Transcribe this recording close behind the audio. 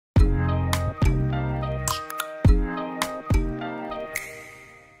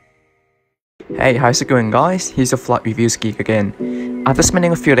Hey, how's it going guys? Here's your flight reviews geek again. After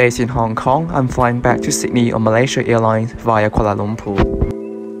spending a few days in Hong Kong, I'm flying back to Sydney on Malaysia Airlines via Kuala Lumpur.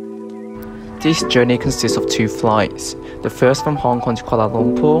 This journey consists of two flights, the first from Hong Kong to Kuala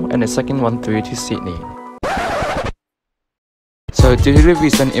Lumpur and the second one through to Sydney. So due to the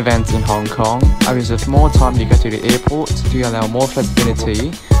recent events in Hong Kong, I reserved more time to get to the airport to allow more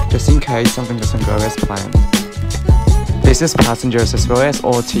flexibility just in case something doesn't go as planned. Business passengers as well as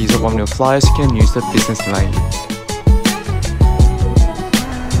OTs or one-wheel flyers can use the business lane.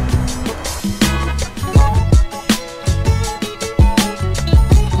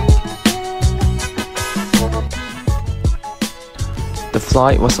 The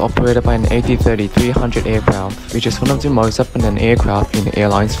flight was operated by an A330-300 aircraft, which is one of the most abundant aircraft in the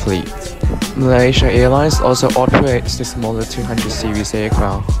airline's fleet. Malaysia Airlines also operates the smaller 200 series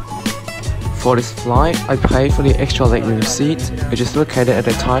aircraft. For this flight, I paid for the extra legroom seat, which is located at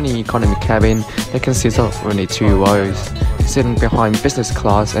a tiny economy cabin that consists of only 2 rows, sitting behind business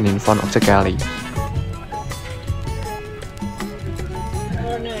class and in front of the galley.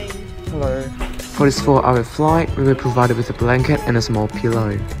 Hello. For this 4-hour flight, we were provided with a blanket and a small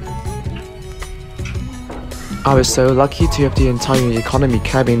pillow. I was so lucky to have the entire economy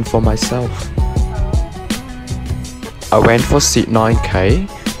cabin for myself. I went for seat 9K,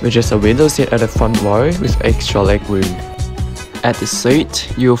 which is a window seat at the front row with extra legroom. At the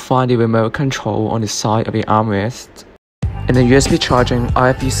seat, you'll find the remote control on the side of the armrest, and a USB charging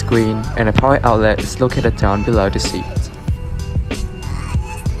IFE screen and a power outlet is located down below the seat.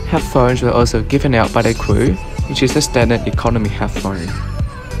 Headphones were also given out by the crew, which is the standard economy headphone.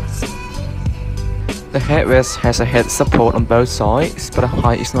 The headrest has a head support on both sides, but the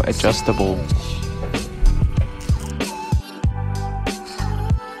height is not adjustable.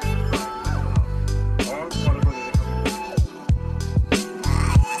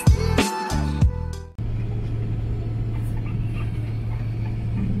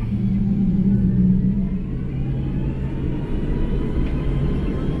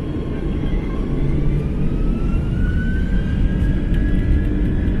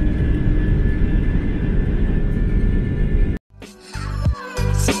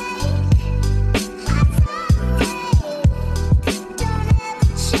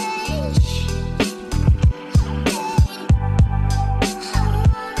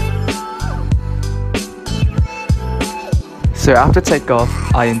 So after takeoff,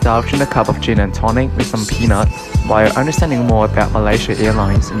 I indulged in a cup of gin and tonic with some peanuts while understanding more about Malaysia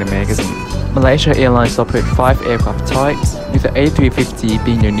Airlines in the magazine. Malaysia Airlines operate 5 aircraft types, with the A350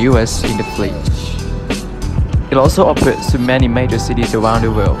 being the newest in the fleet. It also operates to many major cities around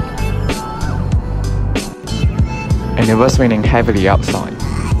the world. And it was raining heavily outside.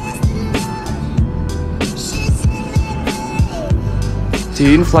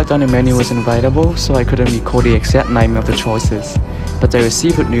 The in-flight dining menu wasn't available, so I couldn't recall the exact name of the choices, but they were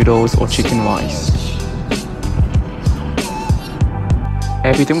seafood noodles or chicken rice.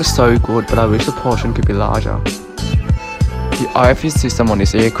 Everything was so good, but I wish the portion could be larger. The IFE system on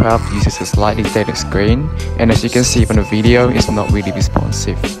this aircraft uses a slightly dated screen, and as you can see from the video, it's not really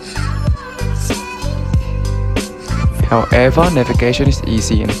responsive. However, navigation is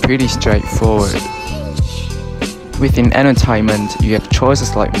easy and pretty straightforward. Within entertainment, you have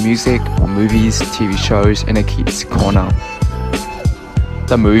choices like music, movies, TV shows, and a kids corner.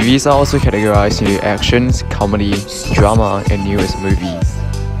 The movies are also categorized into actions, comedy, drama, and newest movies.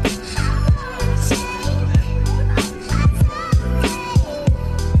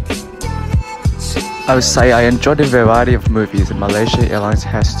 I would say I enjoyed the variety of movies that Malaysia Airlines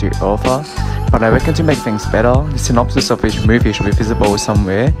has to offer, but I reckon to make things better, the synopsis of each movie should be visible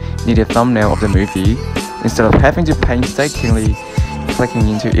somewhere near the thumbnail of the movie, instead of having to painstakingly clicking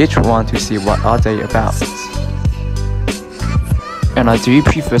into each one to see what are they about. And I do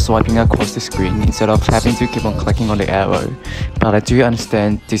prefer swiping across the screen instead of having to keep on clicking on the arrow, but I do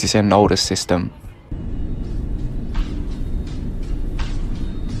understand this is an older system.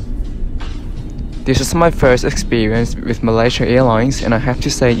 This is my first experience with Malaysia Airlines, and I have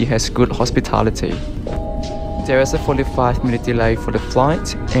to say it has good hospitality. There was a 45-minute delay for the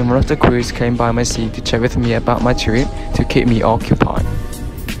flight, and one of the crews came by my seat to chat with me about my trip to keep me occupied.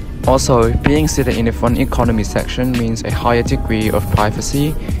 Also, being seated in the front economy section means a higher degree of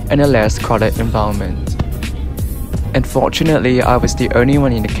privacy and a less crowded environment. Unfortunately, I was the only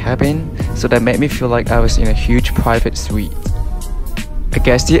one in the cabin, so that made me feel like I was in a huge private suite. I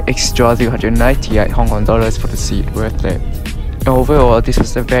guess the extra 398 Hong Kong dollars for the seat worth it. Overall, this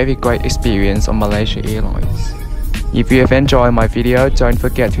was a very great experience on Malaysia Airlines. If you have enjoyed my video, don't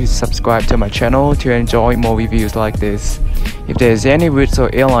forget to subscribe to my channel to enjoy more reviews like this. If there is any routes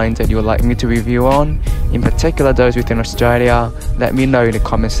or airlines that you would like me to review on, in particular those within Australia, let me know in the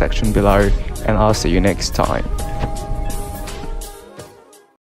comment section below, and I'll see you next time.